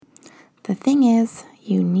The thing is,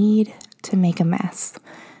 you need to make a mess.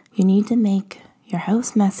 You need to make your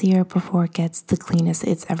house messier before it gets the cleanest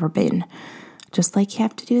it's ever been. Just like you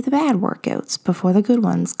have to do the bad workouts before the good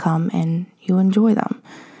ones come and you enjoy them.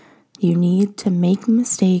 You need to make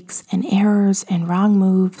mistakes and errors and wrong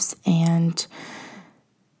moves, and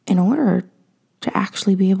in order to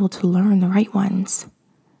actually be able to learn the right ones,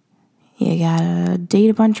 you gotta date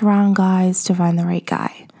a bunch of wrong guys to find the right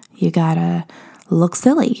guy. You gotta look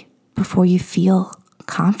silly before you feel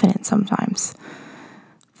confident sometimes.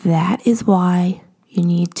 That is why you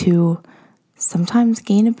need to sometimes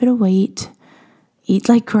gain a bit of weight, eat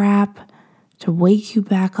like crap to wake you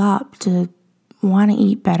back up to want to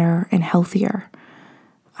eat better and healthier.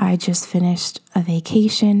 I just finished a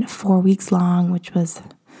vacation, 4 weeks long, which was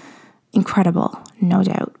incredible, no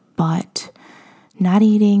doubt, but not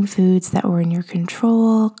eating foods that were in your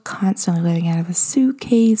control, constantly living out of a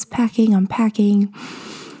suitcase, packing, unpacking,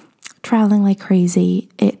 traveling like crazy,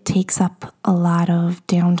 it takes up a lot of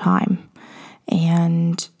downtime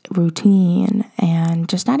and routine and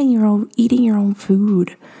just not eating your own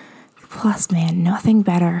food. Plus, man, nothing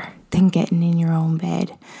better than getting in your own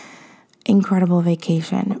bed. Incredible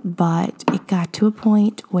vacation, but it got to a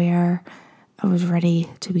point where I was ready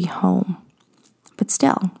to be home. But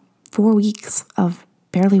still, 4 weeks of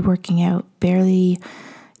barely working out, barely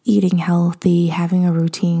eating healthy, having a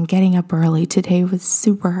routine, getting up early. Today was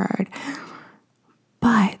super hard,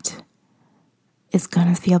 but it's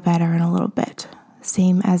gonna feel better in a little bit.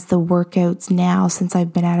 Same as the workouts now, since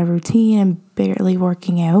I've been out of routine and barely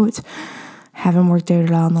working out, haven't worked out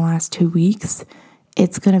at all in the last 2 weeks.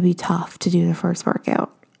 It's gonna be tough to do the first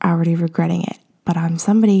workout. Already regretting it, but I'm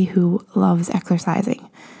somebody who loves exercising.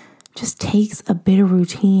 Just takes a bit of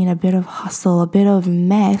routine, a bit of hustle, a bit of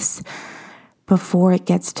mess before it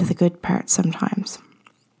gets to the good part sometimes.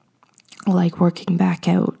 Like working back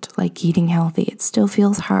out, like eating healthy. It still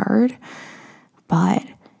feels hard, but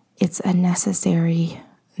it's a necessary,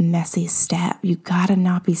 messy step. You gotta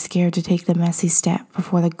not be scared to take the messy step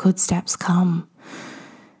before the good steps come.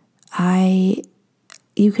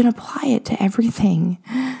 You can apply it to everything,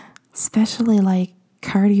 especially like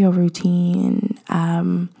cardio routine,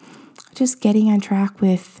 just getting on track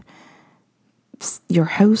with your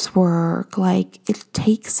housework. Like, it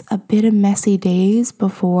takes a bit of messy days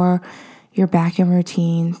before you're back in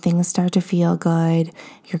routine. Things start to feel good.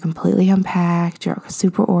 You're completely unpacked. You're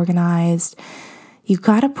super organized. You've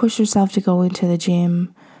got to push yourself to go into the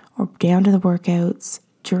gym or down to the workouts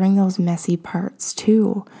during those messy parts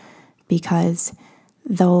too, because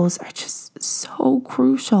those are just so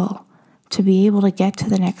crucial to be able to get to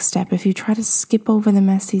the next step. If you try to skip over the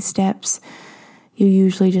messy steps, you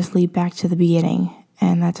usually just lead back to the beginning,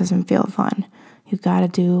 and that doesn't feel fun. You got to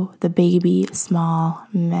do the baby, small,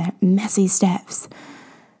 messy steps.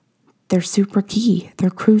 They're super key. They're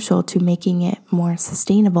crucial to making it more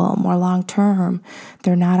sustainable, more long-term.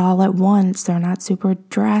 They're not all at once. They're not super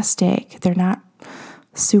drastic. They're not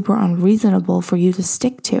super unreasonable for you to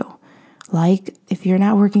stick to. Like, if you're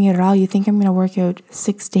not working out at all, you think I'm going to work out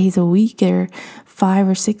 6 days a week or 5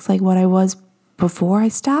 or 6 like what I was before I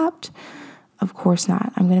stopped? Of course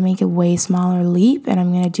not. I'm going to make a way smaller leap, and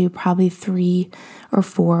I'm going to do probably 3 or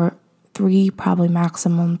 4, 3 probably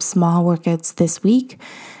maximum small workouts this week.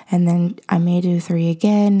 And then I may do 3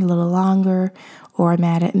 again, a little longer, or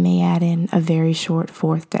I may add in a very short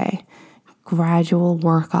 4th day. Gradual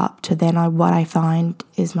work up to then what I find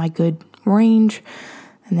is my good range.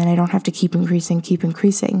 And then I don't have to keep increasing.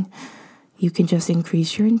 You can just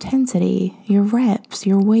increase your intensity, your reps,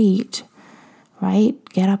 your weight, right?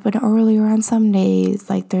 Get up and earlier on some days.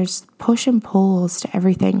 Like, there's push and pulls to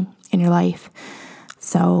everything in your life.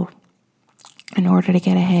 So in order to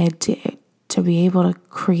get ahead, to be able to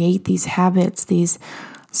create these habits, these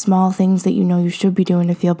small things that you know you should be doing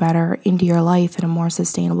to feel better into your life in a more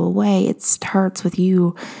sustainable way, it starts with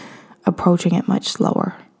you approaching it much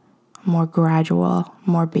slower, more gradual,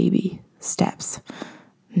 more baby steps.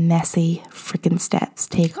 Messy freaking steps.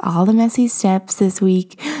 Take all the messy steps this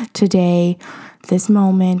week, today, this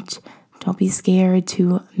moment. Don't be scared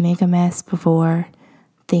to make a mess before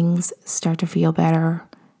things start to feel better,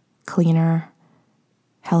 cleaner,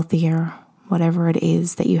 healthier, whatever it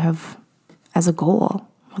is that you have as a goal.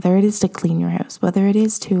 Whether it is to clean your house, whether it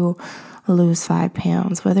is to lose 5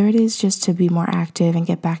 pounds, whether it is just to be more active and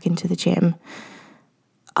get back into the gym.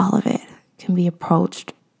 All of it can be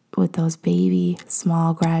approached with those baby,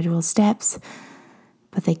 small, gradual steps,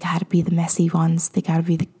 but they gotta be the messy ones. They gotta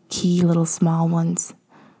be the key little small ones.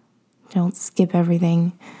 Don't skip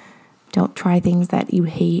everything. Don't try things that you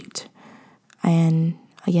hate. And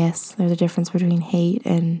yes, there's a difference between hate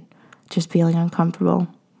and just feeling uncomfortable.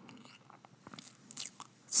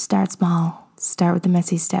 Start small. Start with the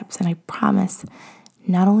messy steps. And I promise,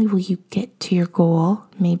 not only will you get to your goal,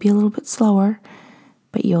 maybe a little bit slower,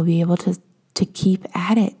 but you'll be able to keep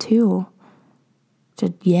at it too.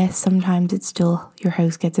 Yes, sometimes it's still, your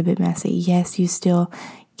house gets a bit messy. Yes, you still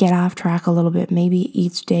get off track a little bit. Maybe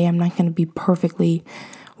each day I'm not going to be perfectly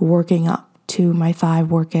working up to my 5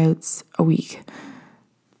 workouts a week.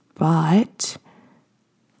 But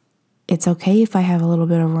it's okay if I have a little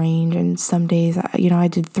bit of range, and some days, I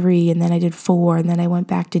did 3 and then I did 4 and then I went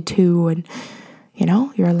back to 2, and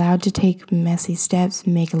you're allowed to take messy steps,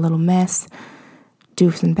 make a little mess,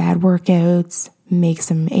 do some bad workouts, make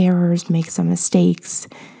some errors, make some mistakes,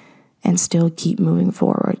 and still keep moving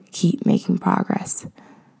forward, keep making progress.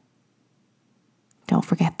 Don't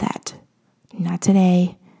forget that. Not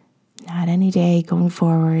today, not any day going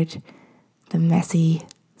forward. The messy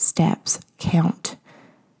steps count.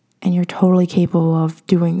 And you're totally capable of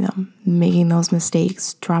doing them, making those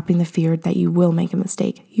mistakes, dropping the fear that you will make a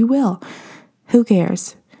mistake. You will. Who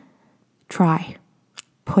cares? Try.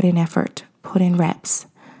 Put in effort. Put in reps.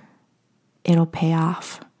 It'll pay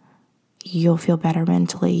off. You'll feel better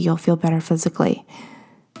mentally. You'll feel better physically.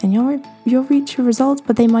 And you'll reach your results,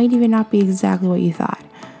 but they might even not be exactly what you thought.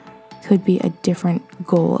 It could be a different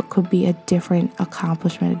goal. It could be a different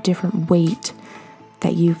accomplishment, a different weight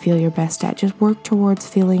that you feel your best at. Just work towards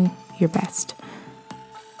feeling your best.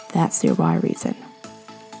 That's your why reason.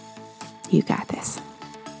 You got this.